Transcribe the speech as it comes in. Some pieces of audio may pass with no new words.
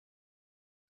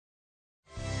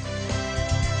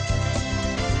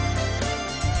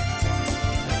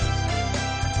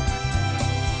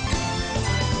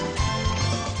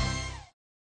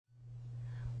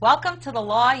Welcome to the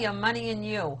Law, Your Money, and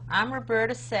You. I'm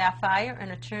Roberta, Saphire, an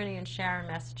attorney in Sharon,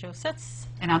 Massachusetts.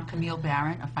 And I'm Camille,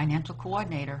 Barron, a financial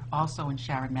coordinator, also in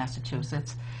Sharon,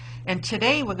 Massachusetts. And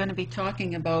today we're going to be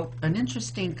talking about an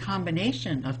interesting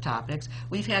combination of topics.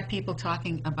 We've had people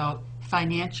talking about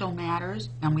financial matters,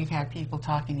 and we've had people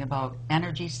talking about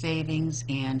energy savings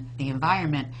and the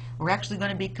environment. We're actually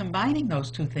going to be combining those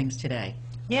two things today.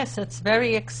 Yes, it's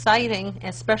very exciting,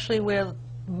 especially with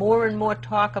more and more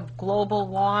talk of global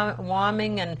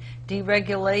warming and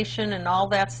deregulation and all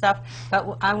that stuff. But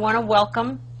we want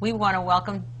to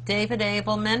welcome David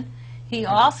Ablemen. He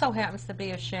also happens to be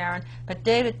a Sharon. But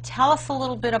David, tell us a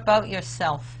little bit about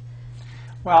yourself.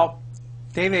 Well,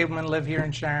 Dave Ablemen lived here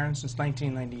in Sharon since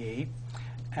 1998.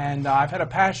 And I've had a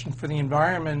passion for the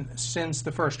environment since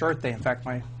the first Earth Day. In fact,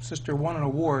 my sister won an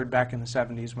award back in the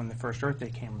 70s when the first Earth Day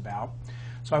came about.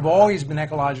 So I've always been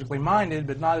ecologically minded,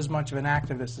 but not as much of an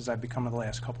activist as I've become in the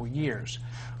last couple of years.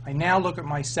 I now look at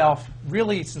myself,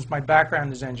 really, since my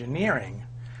background is engineering,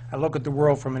 I look at the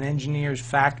world from an engineer's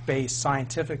fact-based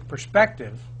scientific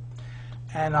perspective,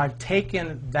 and I've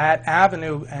taken that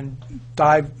avenue and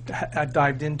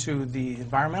dived into the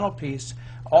environmental piece.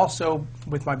 Also,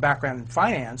 with my background in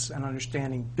finance and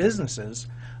understanding businesses,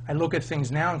 I look at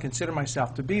things now and consider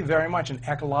myself to be very much an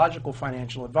ecological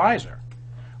financial advisor,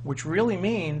 which really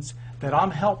means that I'm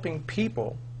helping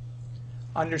people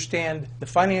understand the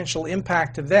financial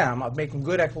impact to them of making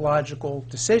good ecological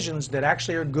decisions that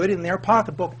actually are good in their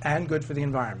pocketbook and good for the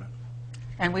environment.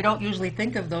 And we don't usually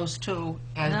think of those two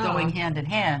as going hand in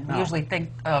hand. No. We usually think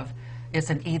of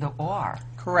it's an either-or.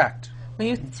 Correct. When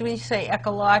you say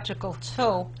ecological,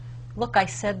 too, look, I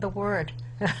said the word.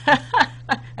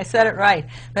 I said it right.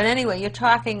 But anyway, you're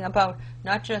talking about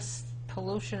not just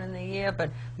pollution in the air,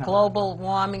 but global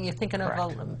warming. You're thinking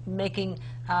of making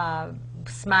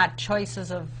smart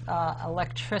choices of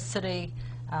electricity,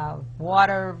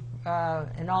 water,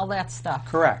 and all that stuff.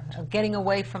 Correct. Getting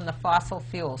away from the fossil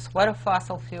fuels. What are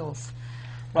fossil fuels?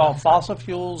 Well, fossil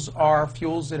fuels are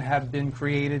fuels that have been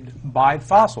created by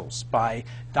fossils, by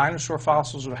dinosaur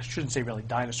fossils, or I shouldn't say really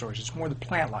dinosaurs, it's more the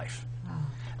plant life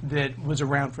that was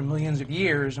around for millions of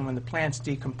years, and when the plants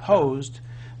decomposed,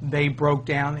 they broke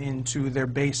down into their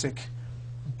basic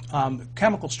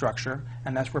chemical structure,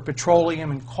 and that's where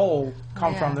petroleum and coal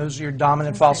come from. Those are your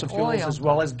dominant fossil fuels, as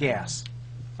well as gas.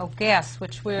 Oh, gas,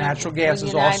 which we're... Natural gas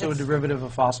is also a derivative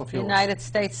of fossil fuels. The United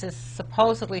States is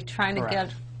supposedly trying to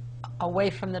get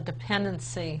away from the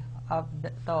dependency of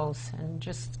those and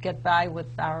just get by with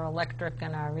our electric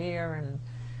and our air and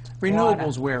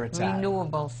renewables where it's at.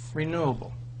 Renewables.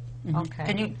 Renewable.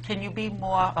 Okay. Can you be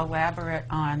more elaborate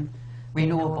on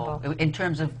renewable in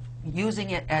terms of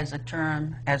using it as a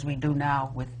term as we do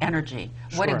now with energy?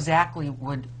 Sure. What exactly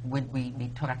would we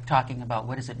be talking about?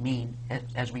 What does it mean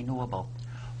as renewable?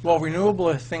 Well, renewable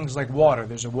are things like water.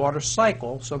 There's a water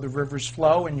cycle, so the rivers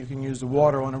flow and you can use the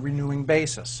water on a renewing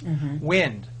basis.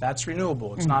 Wind, that's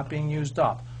renewable. It's not being used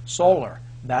up. Solar,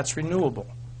 that's renewable.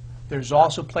 There's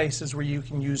also places where you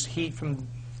can use heat from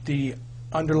the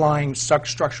underlying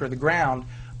structure of the ground,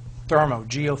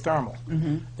 geothermal.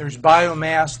 There's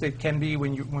biomass that can be,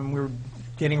 when we're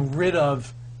getting rid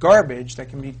of garbage, that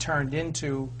can be turned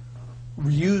into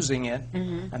reusing it,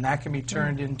 and that can be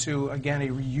turned into, again, a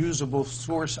reusable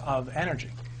source of energy.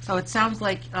 So it sounds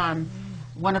like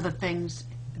one of the things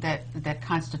that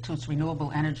constitutes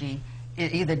renewable energy,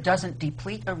 it either doesn't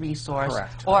deplete a resource,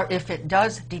 or if it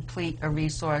does deplete a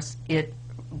resource, it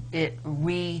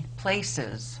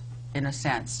replaces, in a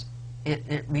sense.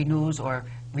 It renews or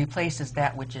replaces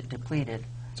that which it depleted.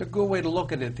 It's a good way to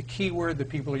look at it. The key word that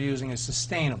people are using is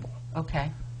sustainable. Okay.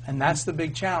 And that's the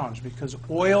big challenge, because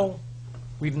oil,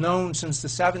 we've known since the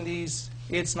 70s,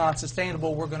 it's not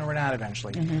sustainable. We're going to run out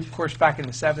eventually. Of course, back in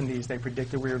the 70s, they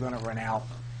predicted we were going to run out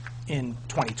in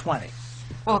 2020.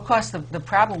 Well, of course, the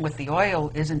problem with the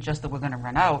oil isn't just that we're going to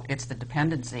run out, it's the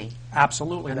dependency.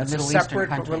 Absolutely. That's a separate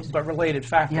but related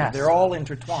factor. Yes. They're all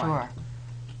intertwined. Sure.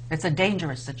 It's a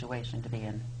dangerous situation to be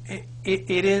in. It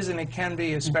is, and it can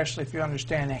be, especially if you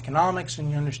understand economics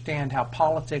and you understand how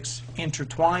politics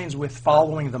intertwines with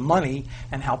following the money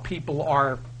and how people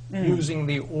are using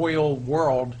the oil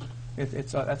world.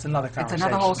 That's another conversation. It's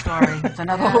another whole story. It's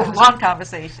another whole long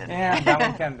conversation. Yeah, that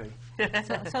one can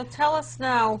be. So tell us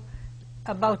now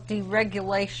about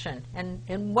deregulation.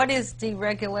 And what is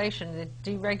deregulation? The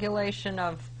deregulation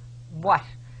of what?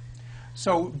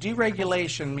 So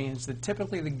deregulation means that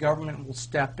typically the government will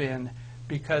step in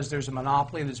because there's a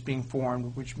monopoly that's being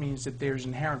formed, which means that there's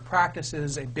inherent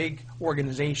practices a big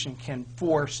organization can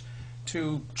force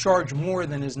to charge more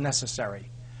than is necessary.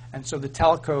 And so the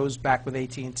telcos, back with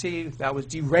AT&T, that was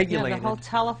deregulated. Yeah, the whole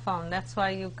telephone. That's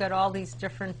why you've got all these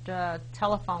different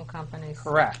telephone companies.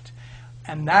 Correct.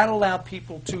 And that allowed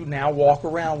people to now walk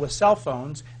around with cell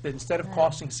phones that instead of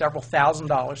costing several $1,000s,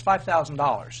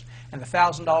 $5,000, and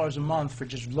 $1,000 a month for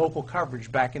just local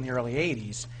coverage back in the early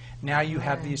 80s, now you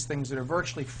have these things that are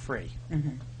virtually free.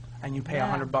 And you pay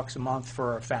 $100 a month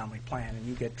for a family plan, and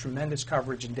you get tremendous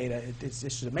coverage and data. It's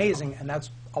just amazing, and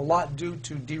that's a lot due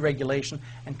to deregulation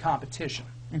and competition.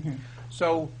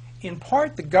 So in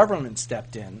part, the government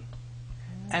stepped in,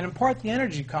 and in part, the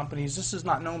energy companies, this is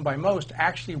not known by most,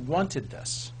 actually wanted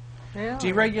this. Really?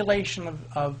 Deregulation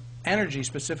of energy,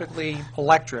 specifically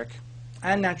electric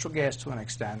and natural gas to an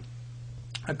extent,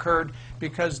 occurred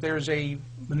because there's a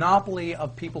monopoly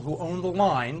of people who own the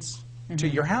lines to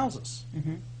your houses.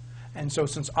 And so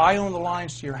since I own the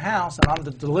lines to your house and I'm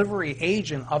the delivery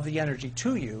agent of the energy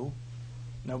to you,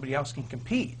 nobody else can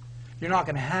compete. You're not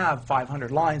going to have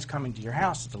 500 lines coming to your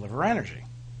house to deliver energy.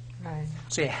 Right.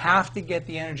 So you have to get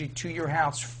the energy to your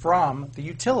house from the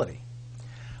utility.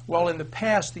 Well, in the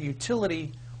past, the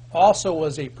utility also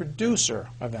was a producer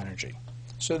of energy.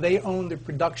 So they owned the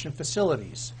production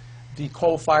facilities, the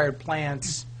coal-fired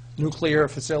plants, nuclear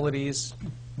facilities,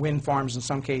 wind farms in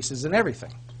some cases, and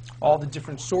everything. All the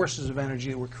different sources of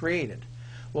energy that were created.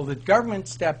 Well, the government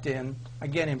stepped in,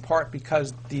 again, in part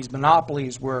because these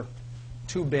monopolies were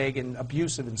too big and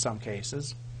abusive in some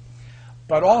cases,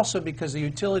 but also because the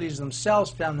utilities themselves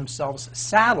found themselves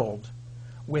saddled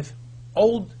with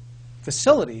old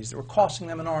facilities that were costing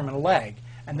them an arm and a leg,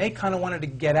 and they kind of wanted to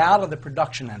get out of the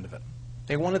production end of it.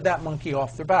 They wanted that monkey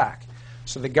off their back.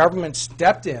 So the government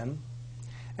stepped in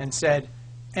and said,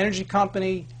 energy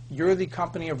company, you're the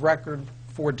company of record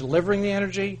for delivering the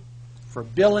energy, for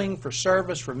billing, for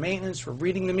service, for maintenance, for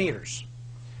reading the meters.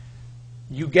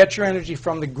 You get your energy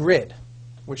from the grid,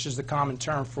 which is the common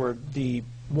term for the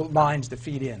lines that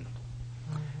feed in.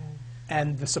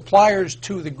 And the suppliers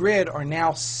to the grid are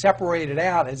now separated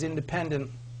out as independent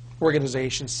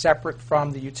organizations, separate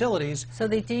from the utilities. So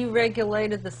they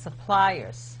deregulated the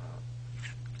suppliers.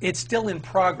 It's still in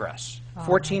progress.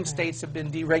 14 states have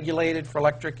been deregulated for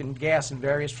electric and gas in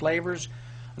various flavors.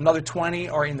 Another 20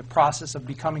 are in the process of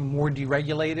becoming more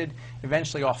deregulated.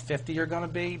 Eventually all 50 are going to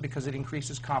be because it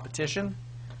increases competition.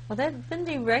 Well, they've been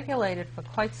deregulated for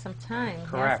quite some time,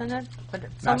 Correct. hasn't it? But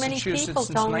so many Massachusetts people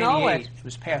since don't 98. know it. It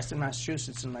was passed in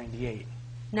Massachusetts in 98.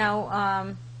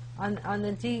 Now, on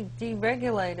the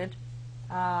deregulated,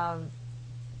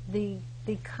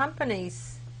 the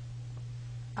companies,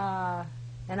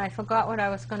 and I forgot what I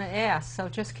was going to ask, so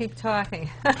just keep talking.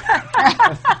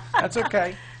 That's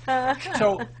okay.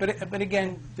 So, but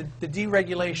again, the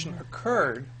deregulation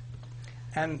occurred,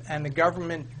 and the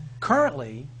government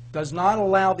currently does not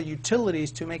allow the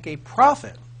utilities to make a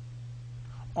profit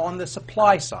on the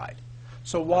supply side.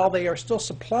 So while they are still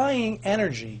supplying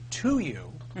energy to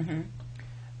you,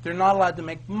 they're not allowed to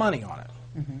make money on it,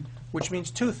 which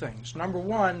means two things. Number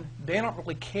one, they don't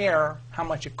really care how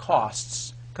much it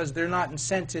costs because they're not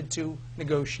incented to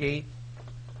negotiate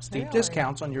steep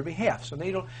discounts on your behalf. So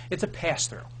they don't. It's a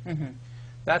pass-through.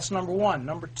 That's number one.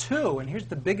 Number two, and here's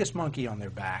the biggest monkey on their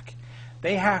back,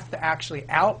 they have to actually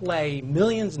outlay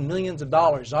millions and millions of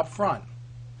dollars up front.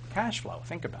 Cash flow,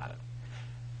 think about it.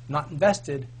 Not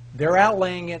invested, they're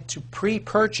outlaying it to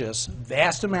pre-purchase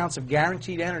vast amounts of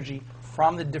guaranteed energy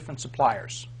from the different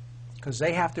suppliers. Because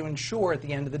they have to ensure at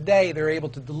the end of the day they're able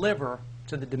to deliver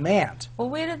to the demand. Well,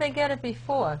 where did they get it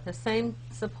before? The same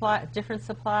supply, different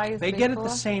suppliers They before? get it the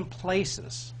same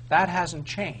places. That hasn't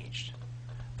changed.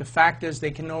 The fact is they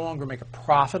can no longer make a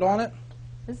profit on it.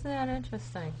 Isn't that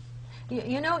interesting?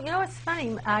 You know, it's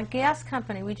funny. Our gas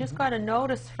company, we just got a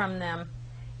notice from them,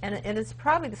 and it is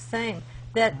probably the same,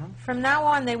 that from now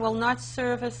on they will not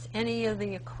service any of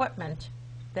the equipment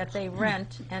that they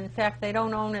rent. And in fact, they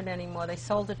don't own it anymore. They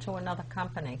sold it to another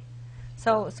company.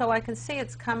 So I can see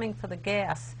it's coming for the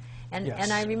gas. And, Yes.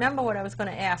 and I remember what I was going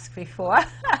to ask before,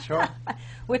 Sure.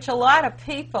 which a lot of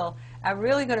people are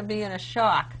really going to be in a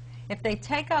shock. If they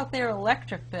take out their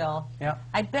electric bill, Yeah.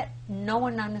 I bet no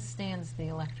one understands the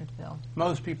electric bill.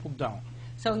 Most people don't.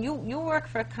 So you work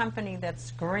for a company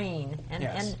that's green, and,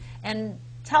 Yes. and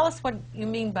tell us what you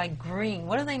mean by green.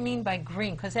 What do they mean by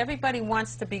green? Because everybody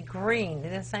wants to be green.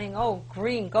 They're saying, oh,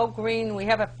 green, go green. We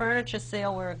have a furniture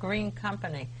sale. We're a green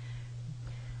company.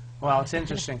 Well, it's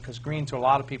interesting because green to a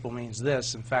lot of people means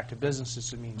this. In fact, to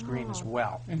businesses it means green as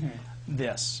well.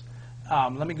 This.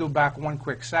 Let me go back one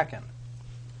quick second.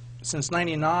 Since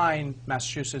 99,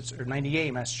 Massachusetts, or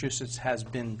 98, Massachusetts has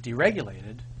been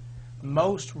deregulated.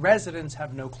 Most residents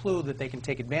have no clue that they can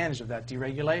take advantage of that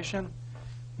deregulation.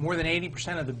 More than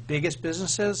 80% of the biggest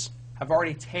businesses have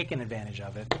already taken advantage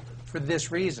of it for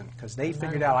this reason, because they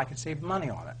figured out I could save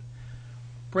money on it.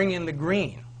 Bring in the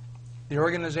green. The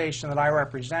organization that I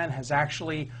represent has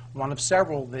actually one of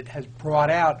several that has brought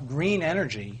out green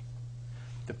energy.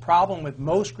 The problem with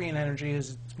most green energy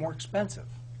is it's more expensive.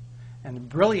 And the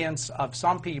brilliance of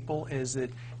some people is that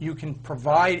you can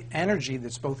provide energy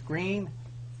that's both green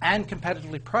and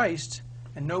competitively priced,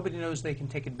 and nobody knows they can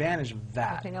take advantage of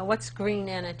that. Okay, now what's green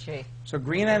energy? So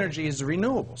green energy is the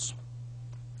renewables.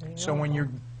 So when you're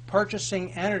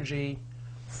purchasing energy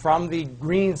from the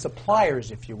green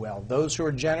suppliers, if you will, those who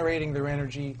are generating their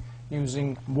energy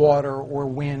using water or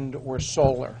wind or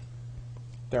solar,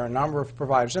 there are a number of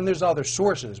providers. And there's other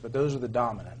sources, but those are the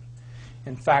dominant.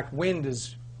 In fact, wind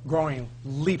is growing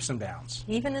leaps and bounds.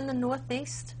 Even in the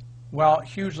Northeast? Well,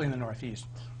 hugely in the Northeast.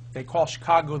 They call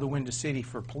Chicago the windy city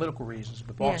for political reasons,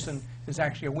 but Boston is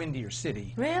actually a windier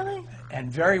city. Really?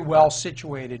 And very well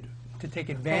situated to take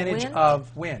advantage wind?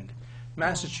 of wind.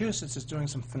 Massachusetts is doing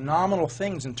some phenomenal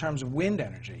things in terms of wind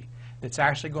energy that's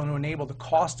actually going to enable the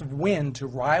cost of wind to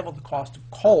rival the cost of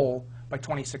coal by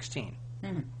 2016.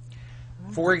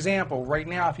 For example, right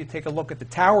now, if you take a look at the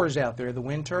towers out there, the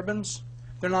wind turbines,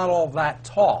 they're not all that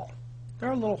tall.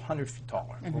 They're a little 100 feet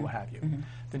taller, or what have you.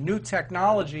 The new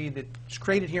technology that's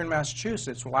created here in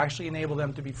Massachusetts will actually enable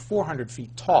them to be 400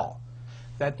 feet tall.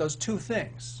 That does two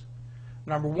things.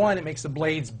 Number one, it makes the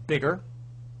blades bigger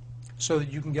so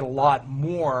that you can get a lot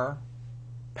more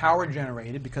power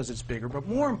generated because it's bigger. But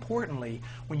more importantly,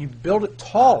 when you build it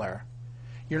taller,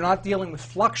 you're not dealing with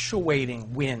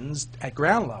fluctuating winds at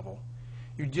ground level.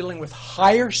 You're dealing with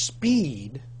higher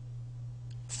speed,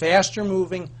 faster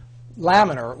moving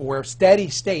laminar or steady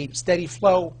state, steady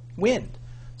flow wind.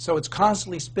 So it's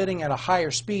constantly spinning at a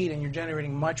higher speed and you're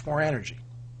generating much more energy.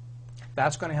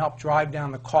 That's going to help drive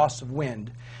down the cost of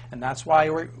wind. And that's why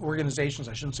organizations,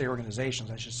 I shouldn't say organizations,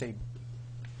 I should say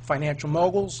financial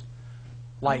moguls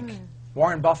like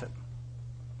Warren Buffett,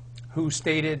 who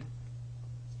stated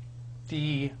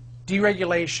the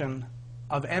deregulation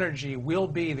of energy will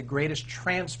be the greatest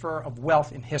transfer of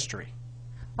wealth in history.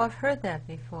 Well, I've heard that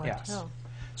before, Yes. too.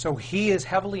 So he is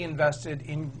heavily invested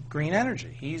in green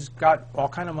energy. He's got all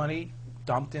kind of money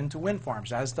dumped into wind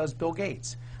farms, as does Bill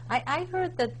Gates. I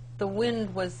heard that the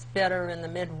wind was better in the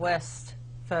Midwest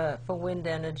for wind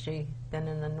energy than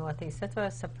in the Northeast. That's why I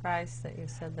was surprised that you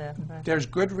said that. But There's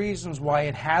good reasons why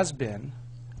it has been.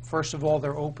 First of all,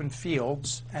 they're open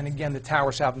fields, and again, the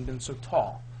towers haven't been so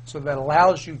tall. So that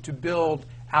allows you to build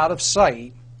out of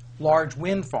sight large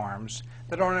wind farms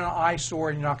that aren't an eyesore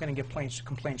and you're not going to get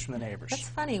complaints from the neighbors. that's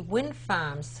funny, wind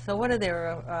farms. So what are there,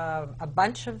 a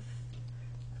bunch of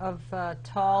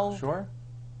tall Sure.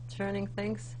 turning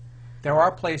things? There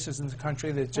are places in the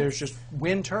country that there's just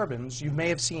wind turbines. You may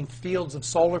have seen fields of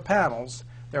solar panels.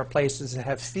 There are places that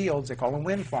have fields, they call them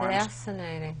wind farms,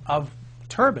 Fascinating. of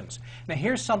turbines. Now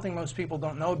here's something most people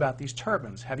don't know about these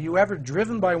turbines. Have you ever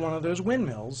driven by one of those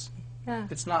windmills Yeah.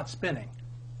 that's not spinning?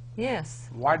 Yes.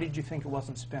 Why did you think it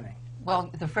wasn't spinning? Well,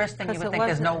 the first thing you 'Cause would it think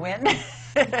there's no wind.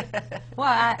 Well,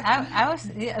 I was,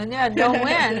 yeah, no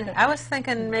wind. I was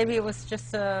thinking maybe it was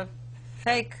just a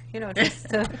fake, just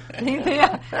to,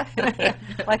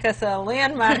 like it's a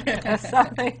landmark or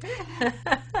something.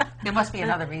 There must be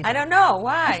another reason. I don't know.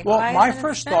 Why? Well, Why my isn't it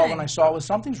first thought when I spinning? saw it was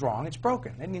something's wrong, it's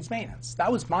broken, it needs maintenance.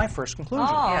 That was my first conclusion.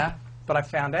 Oh. Yeah. But I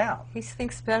found out. He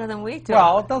thinks better than we do.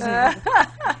 Well, it doesn't.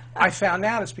 I found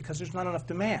out it's because there's not enough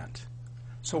demand.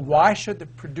 So why should the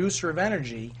producer of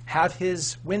energy have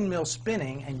his windmill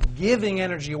spinning and giving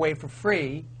energy away for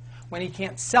free when he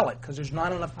can't sell it because there's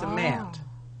not enough demand?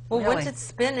 Well, Really? wouldn't it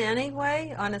spin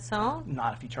anyway on its own?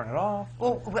 Not if you turn it off.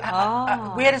 Well,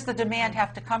 Oh. where does the demand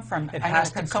have to come from? It I mean,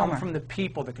 has the to come consumer. from the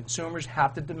people. The consumers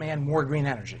have to demand more green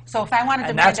energy. So if I want to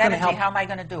And demand that's gonna energy, help- how am I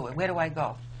going to do it? Where do I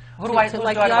go? Whose To door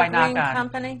like do your I knock green on?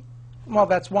 company? Well,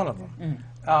 that's one of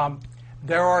them.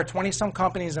 There are 20-some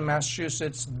companies in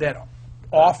Massachusetts that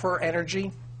offer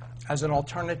energy as an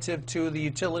alternative to the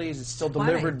utilities. It's still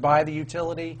 20. delivered by the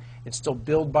utility. It's still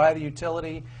billed by the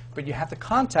utility. But you have to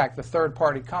contact the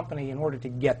third-party company in order to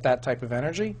get that type of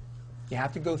energy. You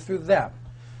have to go through them.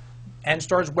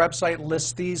 NSTAR's website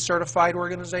lists these certified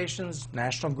organizations.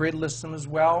 National Grid lists them as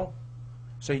well.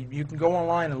 So you can go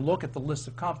online and look at the list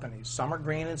of companies. Some are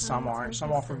green and some that's aren't.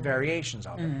 Some offer interesting. variations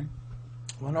of it.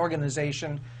 One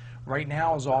organization right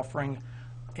now is offering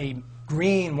a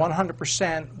green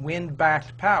 100%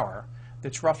 wind-backed power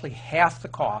that's roughly half the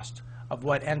cost of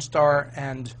what NSTAR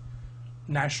and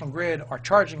National Grid are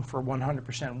charging for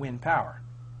 100% wind power.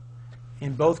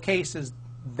 In both cases,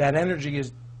 that energy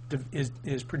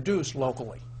is produced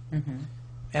locally.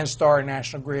 NSTAR and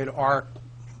National Grid are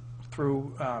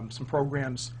through some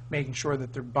programs making sure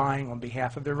that they're buying on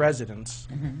behalf of their residents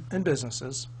and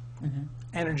businesses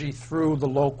energy through the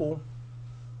local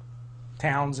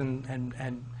towns,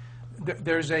 and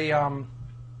there's a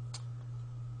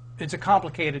it's a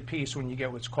complicated piece when you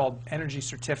get what's called energy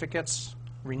certificates,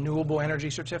 renewable energy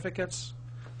certificates.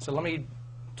 So let me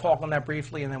talk on that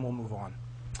briefly and then we'll move on.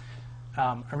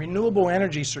 A renewable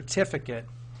energy certificate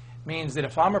means that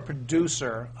if I'm a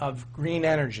producer of green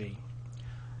energy,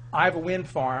 I have a wind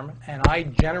farm and I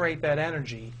generate that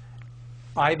energy,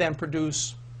 I then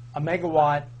produce a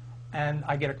megawatt and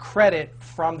I get a credit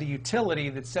from the utility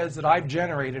that says that I've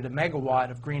generated a megawatt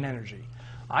of green energy.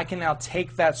 I can now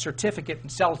take that certificate and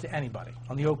sell it to anybody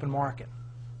on the open market.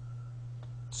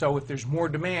 So if there's more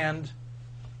demand,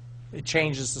 it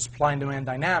changes the supply and demand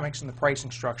dynamics and the pricing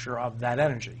structure of that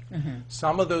energy.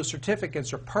 Some of those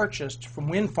certificates are purchased from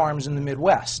wind farms in the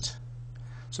Midwest.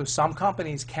 So some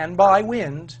companies can buy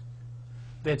wind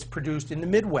that's produced in the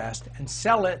Midwest and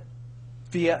sell it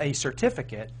via a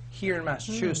certificate here in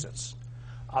Massachusetts.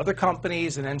 Other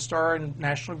companies, and NSTAR and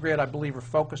National Grid, I believe, are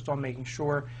focused on making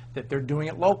sure that they're doing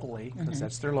it locally, because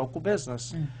that's their local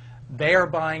business. They are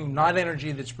buying not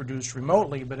energy that's produced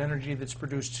remotely, but energy that's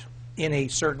produced in a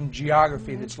certain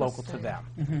geography that's local to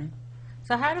them.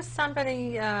 So how does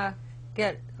somebody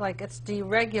get, like, it's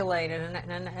deregulated,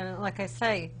 and like I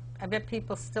say, I bet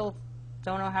people still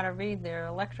don't know how to read their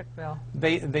electric bill.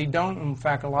 They don't. In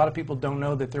fact, a lot of people don't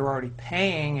know that they're already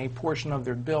paying a portion of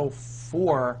their bill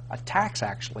for a tax,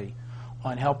 actually,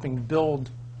 on helping build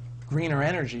greener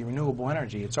energy, renewable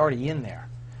energy. It's already in there.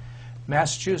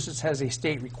 Massachusetts has a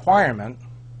state requirement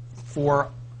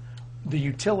for the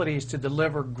utilities to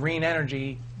deliver green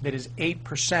energy that is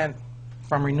 8%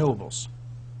 from renewables.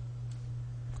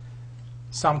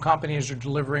 Some companies are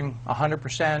delivering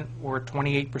 100% or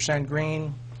 28%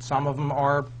 green. Some of them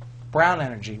are brown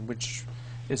energy, which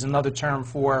is another term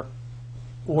for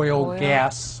oil,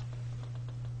 gas,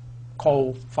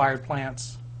 coal-fired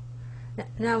plants,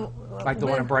 Now, like the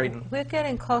one in Brighton. We're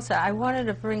getting closer. I wanted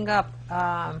to bring up,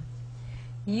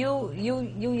 you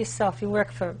yourself, you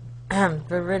work for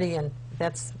Viridian.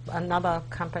 That's another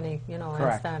company, you know,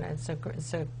 Correct.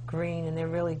 it's a green, and they're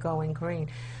really going green.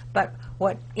 But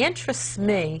what interests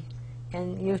me,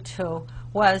 and you too,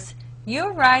 was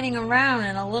you're riding around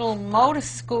in a little motor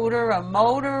scooter, a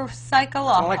motorcycle,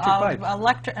 an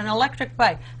electric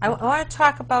bike. I want to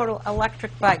talk about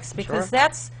electric bikes because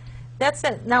that's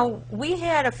it. Now, we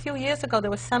had a few years ago, there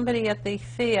was somebody at the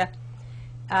fair,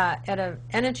 at an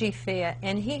energy fair,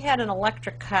 and he had an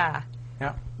electric car.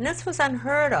 Yeah. And this was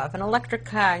unheard of, an electric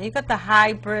car. And you got the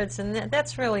hybrids, and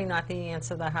that's really not the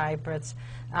answer, the hybrids,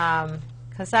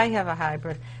 because I have a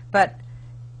hybrid. But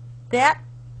that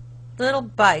little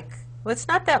bike, well, it's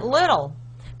not that little,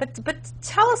 but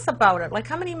tell us about it. Like,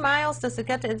 how many miles does it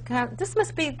get to? This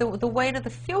must be the way to the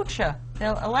future,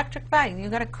 the electric bike. You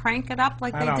got to crank it up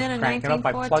like they did in 1914. Crank it up,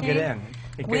 I plug it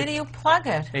in. Where do you plug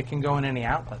it? It can go in any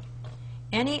outlet.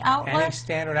 Any outlet? Any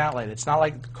standard outlet. It's not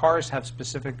like the cars have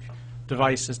specific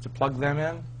devices to plug them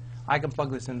in. I can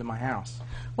plug this into my house.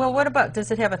 Well, what about, does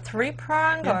it have a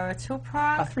three-prong or a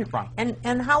two-prong? A three-prong.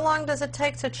 And how long does it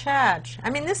take to charge? I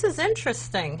mean, this is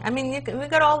interesting. I mean, we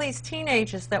got all these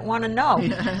teenagers that want to know.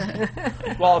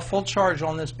 Well, a full charge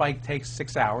on this bike takes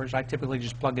 6 hours. I typically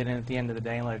just plug it in at the end of the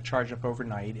day and let it charge up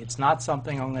overnight. It's not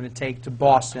something I'm going to take to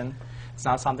Boston. It's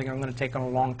not something I'm going to take on a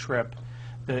long trip.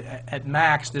 At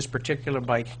max, this particular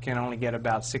bike can only get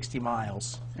about 60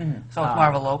 miles. So it's more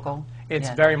of a local? It's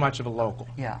very much of a local.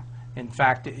 Yeah. In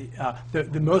fact,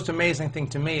 the most amazing thing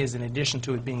to me is, in addition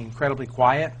to it being incredibly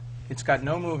quiet, it's got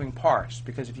no moving parts,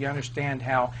 because if you understand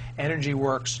how energy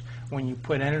works when you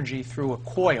put energy through a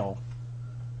coil,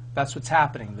 that's what's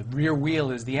happening. The rear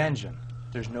wheel is the engine.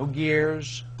 There's no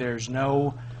gears, there's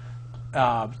no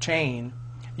chain.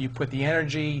 You put the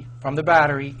energy from the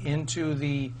battery into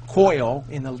the coil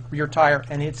in the rear tire,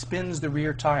 and it spins the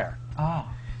rear tire. Oh.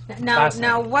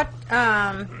 Now what,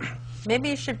 maybe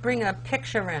you should bring a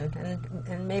picture in,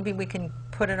 and maybe we can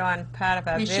put it on part of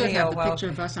our We video. should have the picture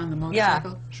of us on the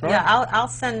motorcycle. Sure. Yeah, I'll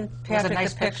send Patrick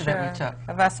nice a picture picture that we took.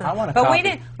 of us. I want a But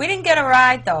copy. we didn't get a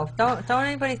ride, though. Don't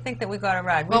anybody think that we got a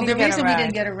ride. Well, the reason we didn't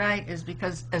ride. get it right is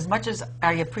because, as much as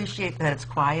I appreciate that it's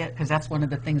quiet, because that's one of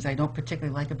the things I don't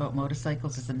particularly like about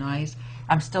motorcycles is the noise,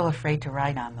 I'm still afraid to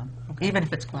ride on them, even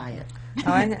if it's quiet.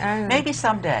 Oh, I Maybe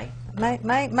someday.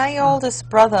 My oldest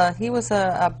brother, he was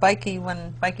a bikie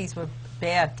when bikies were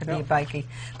bad to be a bikie.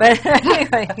 But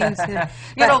anyway,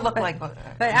 You don't look like...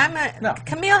 But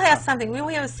Camille has something.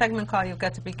 We have a segment called You've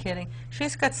Got to Be Kidding.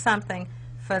 She's got something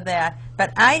for that.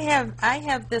 But I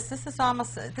have this. This is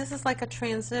like a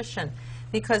transition,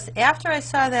 because after I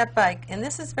saw that bike, and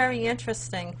this is very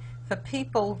interesting for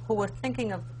people who are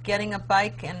thinking of getting a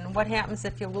bike, and what happens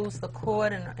if you lose the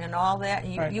cord and all that.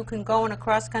 And Right. you can go in a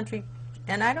cross country,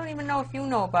 and I don't even know if you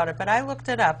know about it, but I looked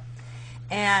it up,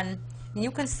 and you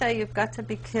can say you've got to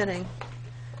be kidding.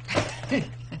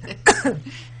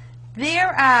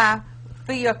 There are,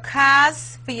 for your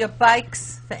cars, for your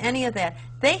bikes, for any of that,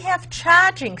 they have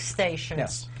charging stations.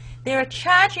 Yes. There are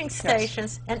charging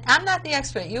stations, and I'm not the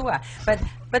expert, you are, but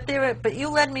you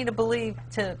led me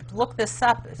to look this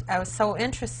up. I was so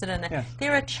interested in it. Yes.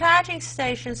 There are charging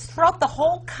stations throughout the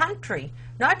whole country,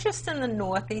 not just in the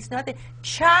Northeast,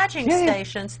 charging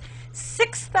stations,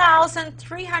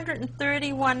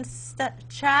 6,331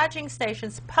 charging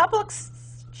stations, public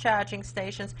charging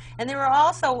stations, and there are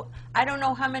also, I don't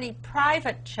know how many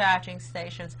private charging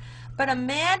stations, but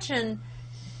imagine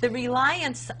the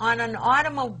reliance on an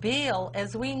automobile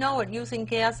as we know it using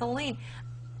gasoline.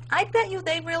 I bet you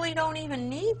they really don't even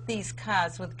need these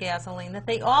cars with gasoline, that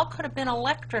they all could have been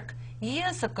electric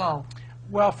years ago.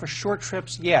 Well, for short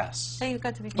trips, yes. Hey, you've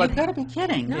got to be You've kidding. got to be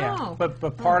kidding. No. Yeah,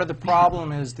 but part of the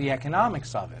problem is the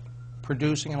economics of it.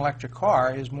 Producing an electric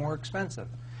car is more expensive.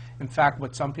 In fact,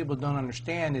 what some people don't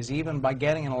understand is even by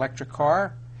getting an electric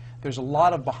car, there's a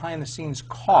lot of behind-the-scenes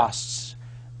costs,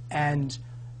 and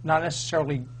not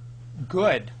necessarily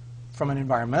good from an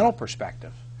environmental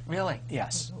perspective. Really?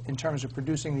 Yes, in terms of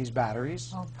producing these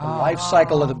batteries, Oh. the life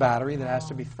cycle of the battery that has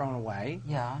to be thrown away,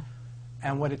 Yeah.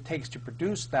 and what it takes to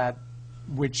produce that,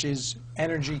 which is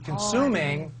energy even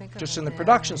consuming think of just it in the that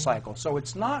production way. cycle. So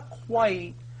it's not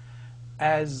quite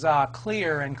as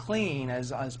clear and clean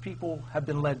as people have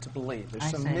been led to believe. There's I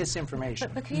some see.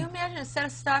 misinformation. But can you imagine, instead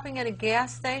of stopping at a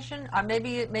gas station, or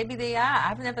maybe they are.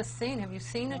 I've never seen. Have you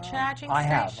seen a charging I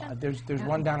station? have. There's Yeah.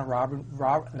 one down at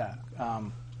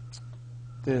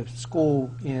the school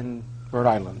in Rhode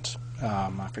Island.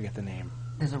 I forget the name.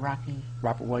 There's a Rocky.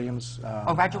 Robert Williams.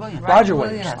 Roger Williams. Roger Roger Williams.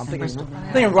 Williams. I'm Yes, thinking, in Bristol.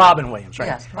 thinking Robin Williams, right?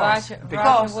 Yes. Roger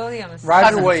Because Williams. Roger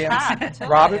Cousins. Williams. I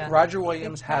told you. Roger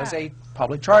Williams Big has car. a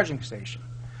public charging station,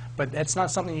 but it's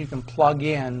not something you can plug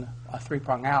in a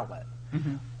three-prong outlet.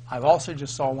 Mhm. I've also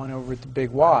just saw one over at the Big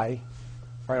Y,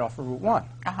 right off of Route 1.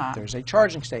 Uh-huh. There's a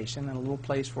charging station and a little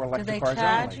place for Do electric they cars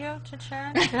charge only. you to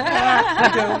charge?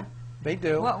 They do. They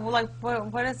do.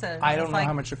 What is it? I don't It's know like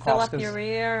how much it fill costs, up 'cause your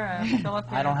ear, fill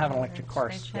up your... I don't have an electric car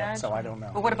they yet, charge so I you? don't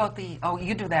know. But what about the, oh,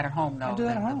 you do that at home, though. I do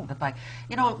that at home. The bike.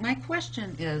 You know, my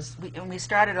question is, when we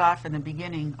started off in the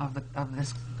beginning of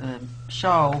this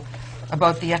show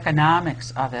about the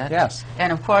economics of it. Yes.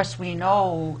 And of course, we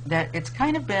know that it's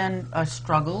kind of been a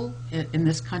struggle in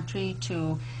this country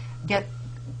to get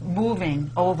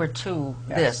moving over to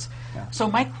Yes. this. Yeah. So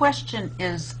my question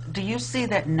is, do you see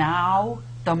that now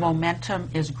the momentum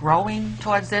is growing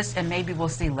towards this and maybe we'll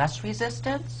see less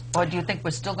resistance? Or do you think we're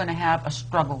still going to have a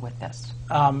struggle with this?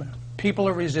 People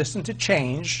are resistant to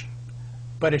change,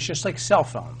 but it's just like cell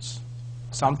phones.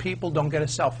 Some people don't get a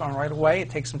cell phone right away.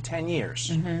 It takes them 10 years.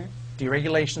 Mm-hmm.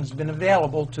 Deregulation has been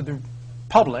available to the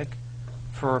public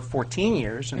for 14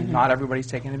 years, and not everybody's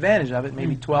taking advantage of it.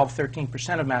 Maybe 12,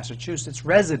 13% of Massachusetts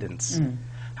residents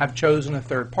have chosen a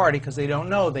third party because they don't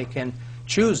know they can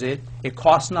choose it. It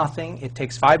costs nothing. It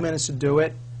takes 5 minutes to do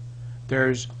it.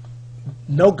 There's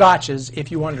no gotchas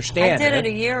if you I understand did it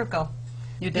a year ago.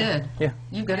 You did? Yeah.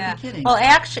 You got to Yeah. be kidding. Well,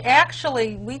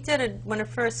 actually, we did it when it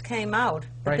first came out.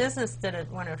 The Right. business did it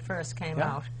when it first came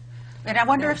Yeah. out. And I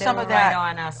wonder if They some were of right that,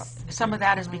 on us. some of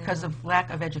that is because of lack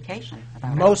of education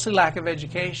about it. Mostly lack of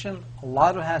education. A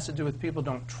lot of it has to do with people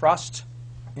don't trust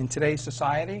in today's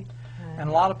society, and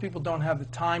a lot of people don't have the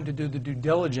time to do the due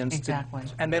diligence, Exactly.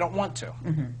 and they don't want to.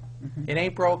 It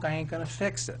ain't broke, I ain't going to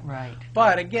fix it. Right.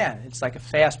 But again, it's like a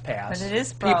fast pass. But it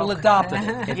is People broke. adopted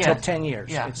it. It Yes. took 10 years.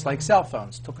 Yeah. It's like cell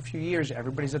phones. It took a few years.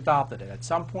 Everybody's adopted it. At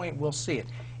some point, we'll see it.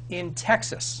 In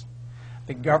Texas,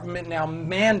 the government now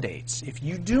mandates if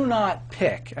you do not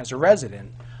pick, as a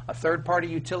resident, a third-party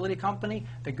utility company,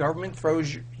 the government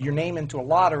throws your name into a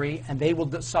lottery, and they will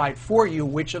decide for you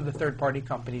which of the third-party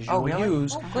companies you Oh, will really?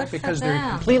 use, Oh, good for because they're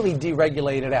them. completely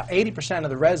deregulated out. 80%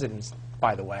 of the residents,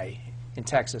 by the way, in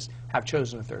Texas, have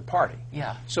chosen a third party.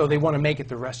 Yeah. So they want to make it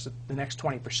the rest of the next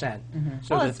 20%.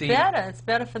 So Well, that it's the better. It's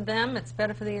better for them. It's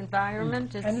better for the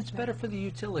environment. and it's better for the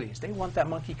utilities. They want that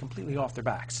monkey completely off their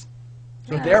backs.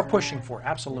 So Yeah. they're pushing for it,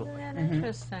 absolutely. Isn't that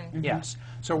interesting? Yes.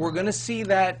 So we're going to see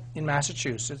that in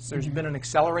Massachusetts. There's been an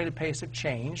accelerated pace of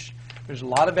change. There's a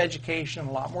lot of education,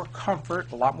 a lot more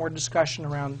comfort, a lot more discussion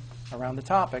around the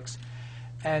topics.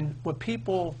 And what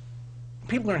people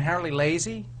are inherently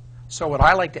lazy, So what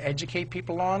I like to educate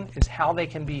people on is how they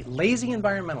can be lazy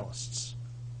environmentalists.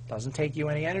 Doesn't take you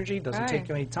any energy, doesn't take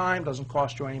you any time, doesn't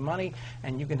cost you any money,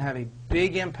 and you can have a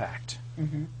big impact.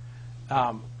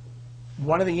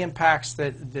 One of the impacts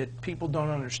that people don't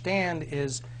understand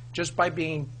is just by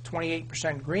being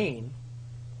 28% green,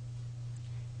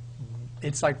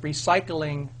 it's like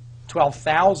recycling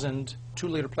 12,000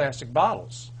 2-liter plastic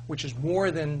bottles, which is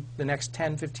more than the next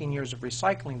 10, 15 years of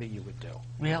recycling that you would do.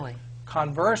 Really?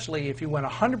 Conversely, if you went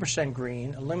 100%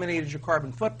 green, eliminated your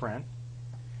carbon footprint,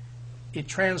 it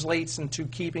translates into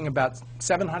keeping about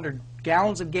 700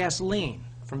 gallons of gasoline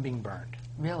from being burned,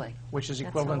 Really? which is That's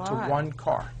equivalent a to lot. one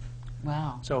car.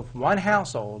 Wow. So if one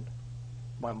household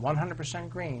went 100%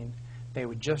 green, they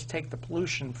would just take the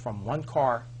pollution from one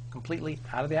car completely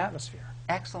out of the atmosphere.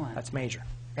 Excellent. That's major.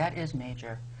 That is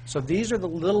major. So these are the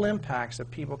little impacts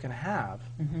that people can have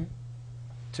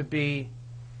to be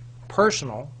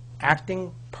personal,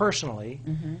 acting personally,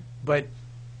 but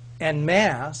en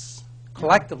masse,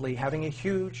 collectively, having a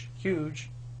huge, huge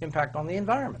impact on the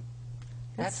environment.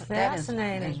 That's That is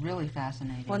fascinating. really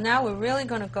fascinating. Well, now we're really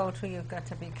going to go to You've Got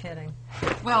to Be Kidding.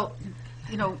 Well,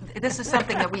 you know, this is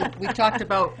something that we talked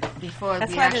about before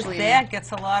That's we why actually... this dad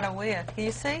gets a lot of weird. Can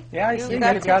you see? Yeah, I You've see.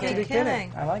 got You've to got be to be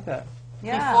kidding. I like that.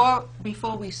 Yeah.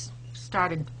 Before we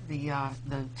started the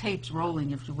tapes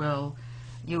rolling, if you will,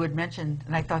 you had mentioned,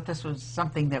 and I thought this was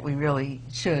something that we really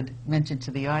should mention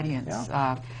to the audience.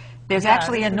 Yeah. There's Yeah,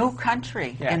 actually a this new is- country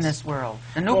in Yes. this world,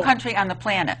 a new Well, country on the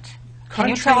planet. Can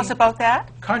you tell country- us about that?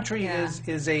 Country Yeah.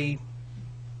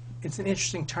 it's an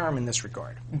interesting term in this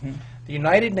regard. The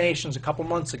United Nations, a couple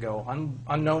months ago,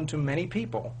 unknown to many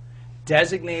people,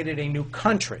 designated a new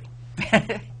country.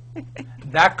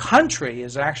 That country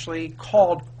is actually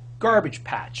called Garbage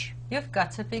Patch. You've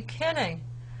got to be kidding.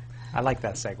 I like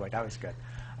that segue. That was good.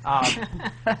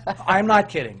 I'm not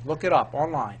kidding. Look it up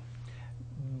online.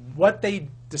 What they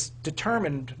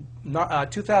determined,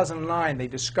 2009, they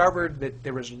discovered that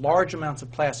there was large amounts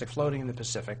of plastic floating in the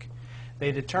Pacific.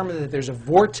 They determined that there's a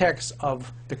vortex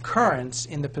of the currents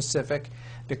in the Pacific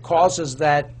that causes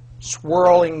that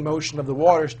swirling motion of the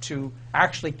waters to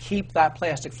actually keep that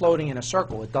plastic floating in a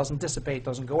circle. It doesn't dissipate,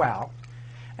 doesn't go out.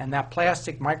 And that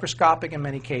plastic, microscopic in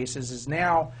many cases, is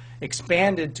now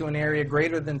expanded to an area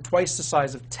greater than twice the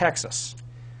size of Texas.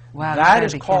 Wow, That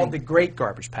is called the Great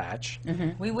Garbage Patch.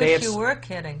 We They wish have you were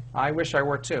kidding. I wish I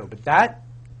were too. But that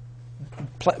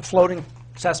floating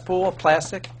cesspool of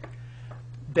plastic,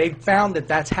 they found that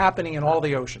that's happening in all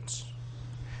the oceans.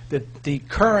 That the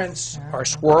currents are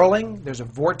swirling, there's a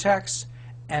vortex,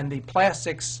 and the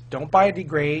plastics don't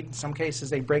biodegrade. In some cases,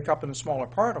 they break up into smaller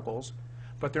particles,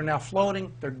 but they're now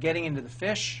floating, they're getting into the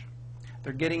fish,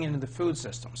 they're getting into the food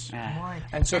systems. Boy.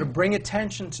 And so to bring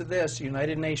attention to this, the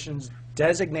United Nations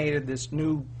designated this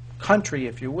new country,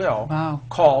 if you will, Wow.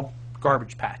 called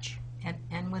Garbage Patch.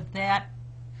 And with that,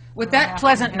 With We'll that have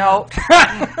pleasant to note,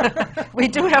 we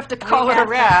do have to call we it a have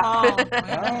wrap. to close. We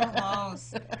have to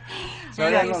close.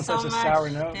 Sorry Thank you on so such a much, sour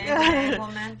note. David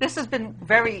Ablemen. This has been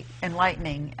very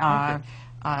enlightening.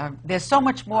 There's so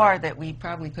much more that we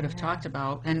probably could have talked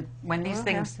about, and when these We'll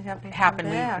things have to have you happen,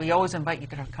 come back. we always invite you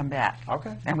to come back.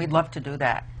 Okay. And we'd love to do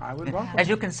that. I would welcome. As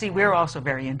you can see, we're also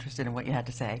very interested in what you had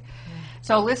to say.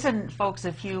 So listen, folks,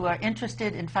 if you are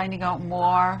interested in finding out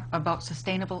more about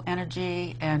sustainable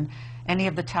energy and any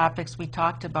of the topics we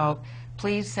talked about,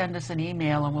 please send us an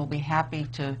email and we'll be happy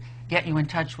to get you in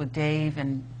touch with Dave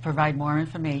and provide more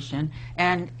information.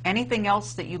 And anything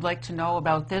else that you'd like to know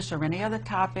about this or any other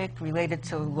topic related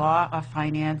to law or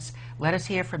finance, let us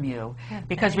hear from you. Yeah,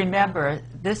 Because thank you. remember,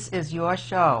 this is your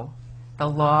show, the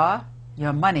law,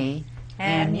 your money,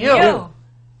 And you. you.